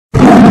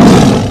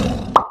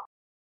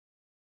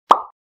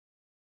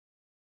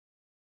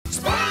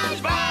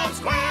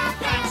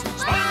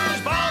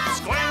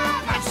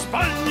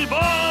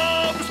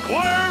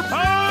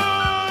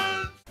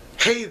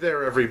Hey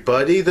there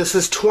everybody, this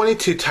is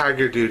 22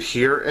 Tiger Dude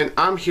here, and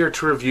I'm here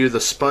to review the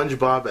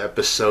SpongeBob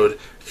episode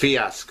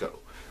Fiasco,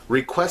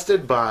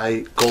 requested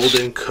by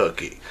Golden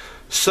Cookie.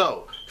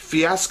 So,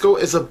 Fiasco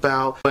is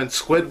about when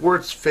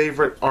Squidward's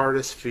favorite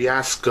artist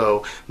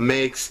Fiasco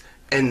makes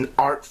an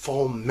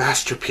artful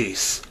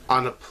masterpiece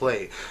on a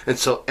plate, and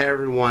so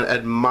everyone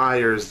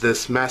admires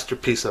this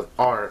masterpiece of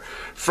art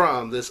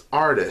from this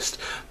artist.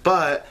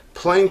 But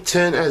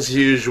Plankton, as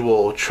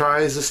usual,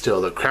 tries to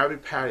steal the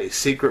Krabby Patty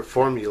secret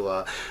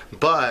formula,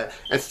 but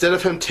instead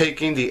of him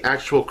taking the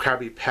actual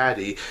Krabby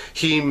Patty,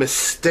 he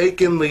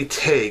mistakenly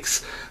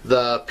takes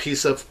the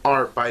piece of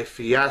art by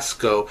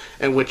Fiasco,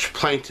 in which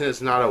Plankton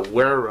is not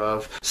aware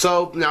of.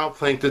 So now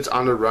Plankton's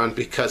on the run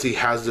because he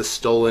has this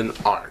stolen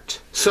art.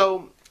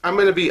 So I'm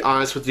going to be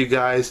honest with you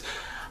guys.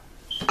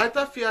 I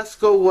thought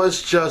Fiasco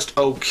was just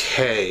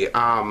okay.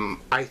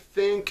 I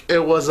think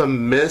it was a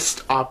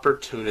missed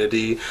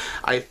opportunity.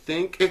 I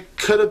think it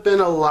could have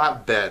been a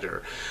lot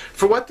better.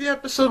 For what the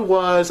episode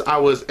was, I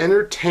was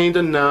entertained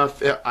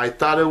enough. I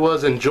thought it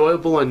was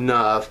enjoyable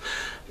enough.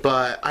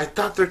 But I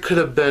thought there could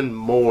have been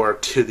more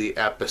to the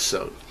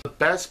episode. The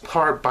best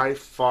part by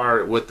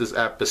far with this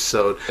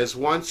episode is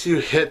once you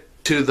hit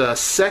to the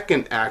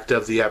second act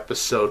of the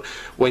episode,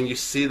 when you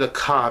see the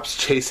cops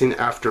chasing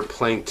after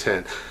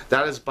Plankton.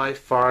 That is by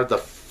far the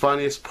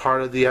funniest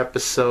part of the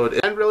episode,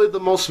 and really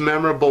the most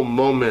memorable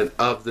moment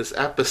of this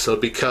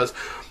episode, because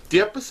the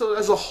episode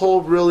as a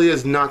whole really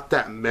is not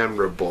that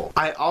memorable.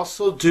 I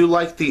also do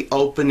like the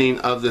opening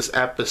of this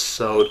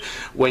episode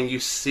when you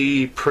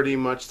see pretty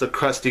much the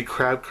Krusty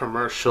Krab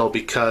commercial,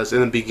 because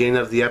in the beginning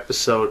of the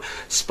episode,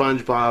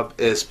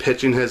 SpongeBob is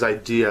pitching his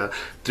idea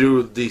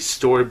through the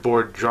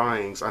storyboard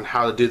drawings on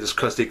how to do this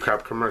Krusty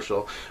Krab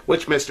commercial,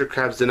 which Mr.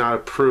 Krabs did not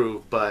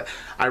approve, but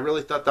I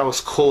really thought that was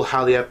cool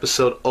how the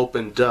episode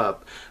opened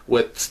up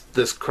with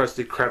this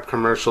Krusty Krab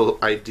commercial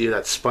idea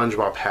that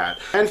SpongeBob had.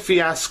 And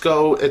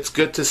Fiasco, it's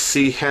good to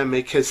see him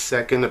make his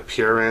second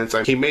appearance.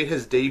 He made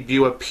his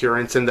debut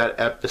appearance in that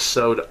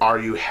episode, Are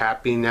You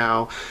Happy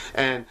Now?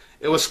 And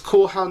it was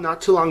cool how not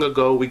too long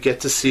ago we get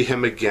to see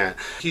him again.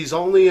 He's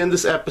only in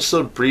this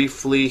episode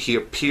briefly. He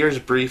appears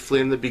briefly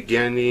in the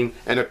beginning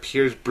and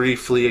appears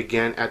briefly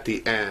again at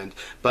the end.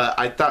 But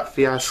I thought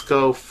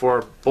Fiasco,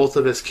 for both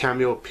of his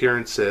cameo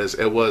appearances,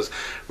 it was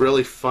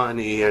really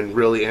funny and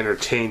really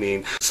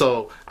entertaining.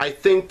 So I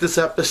think this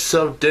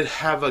episode did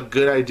have a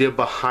good idea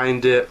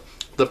behind it.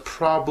 The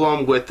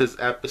problem with this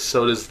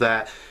episode is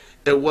that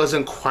it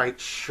wasn't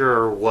quite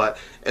sure what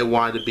it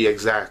wanted to be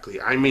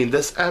exactly. I mean,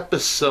 this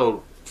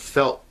episode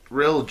felt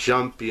real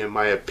jumpy in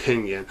my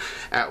opinion.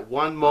 At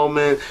one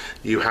moment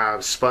you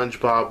have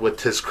SpongeBob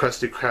with his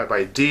Krusty Krab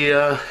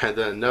idea, and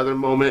then another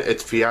moment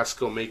it's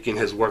Fiasco making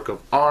his work of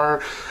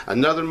art.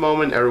 Another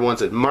moment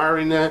everyone's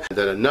admiring it, and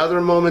then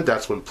another moment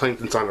that's when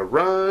Plankton's on a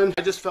run.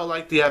 I just felt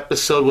like the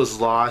episode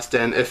was lost,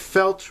 and it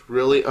felt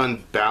really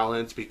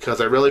unbalanced, because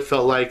I really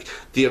felt like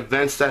the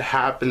events that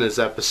happened in this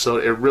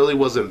episode, it really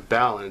wasn't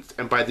balanced,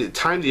 and by the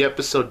time the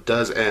episode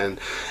does end,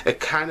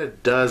 it kind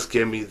of does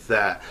give me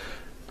that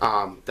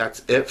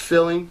that's it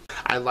feeling.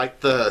 I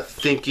like the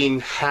thinking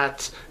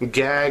hat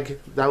gag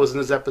that was in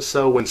this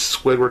episode when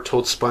Squidward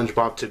told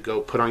SpongeBob to go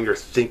put on your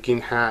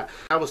thinking hat.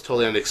 That was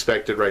totally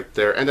unexpected right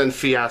there. And then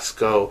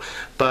Fiasco,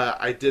 but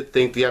I did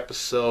think the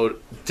episode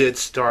did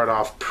start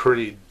off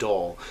pretty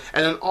dull.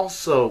 And then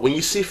also, when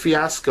you see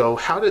Fiasco,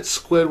 how did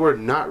Squidward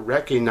not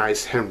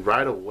recognize him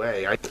right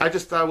away? I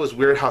just thought it was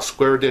weird how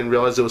Squidward didn't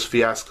realize it was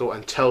Fiasco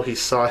until he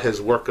saw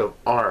his work of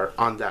art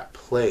on that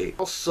plate.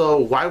 Also,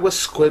 why was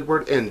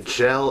Squidward in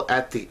jail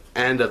at the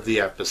end of the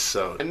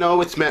episode? I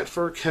know it's meant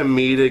for a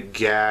comedic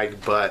gag,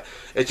 but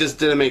it just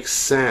didn't make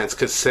sense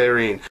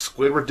considering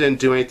Squidward didn't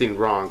do anything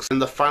wrong.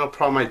 And the final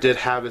problem I did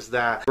have is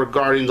that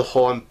regarding the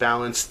whole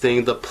unbalanced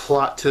thing, the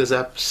plot to this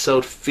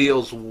episode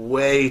feels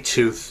way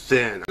too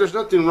thin. There's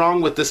nothing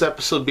wrong with this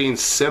episode being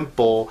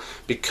simple,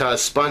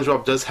 because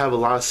SpongeBob does have a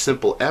lot of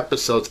simple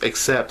episodes,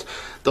 except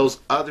those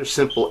other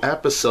simple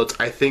episodes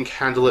I think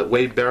handle it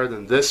way better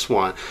than this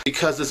one,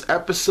 because this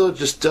episode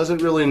just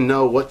doesn't really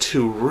know what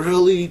to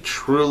really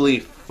truly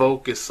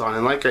focus on.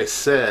 And like I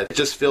said, it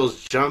just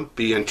feels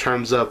jumpy in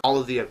terms of all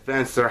of the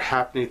events that are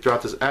happening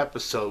throughout this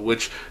episode,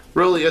 which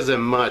really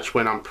isn't much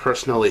when I'm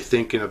personally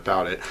thinking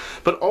about it.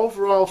 But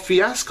overall,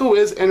 Fiasco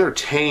is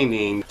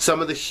entertaining.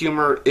 Some of the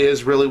humor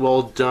is really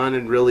well done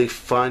and really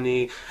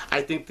funny.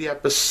 I think the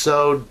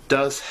episode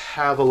does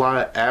have a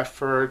lot of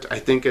effort. I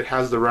think it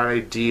has the right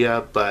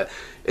idea, but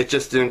it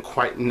just didn't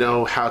quite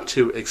know how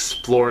to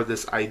explore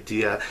this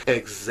idea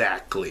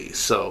exactly.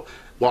 So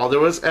while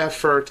there was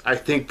effort, I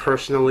think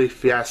personally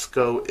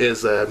Fiasco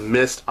is a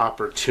missed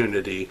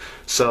opportunity.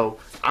 So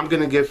I'm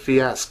going to give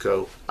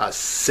Fiasco a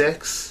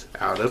 6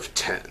 out of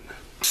 10.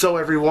 So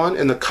everyone,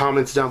 in the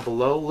comments down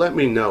below, let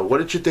me know, what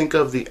did you think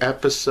of the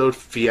episode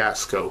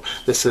Fiasco?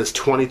 This is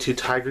 22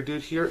 Tiger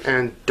Dude here,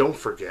 and don't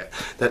forget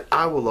that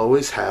I will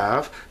always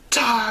have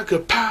Tiger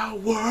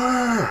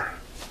Power!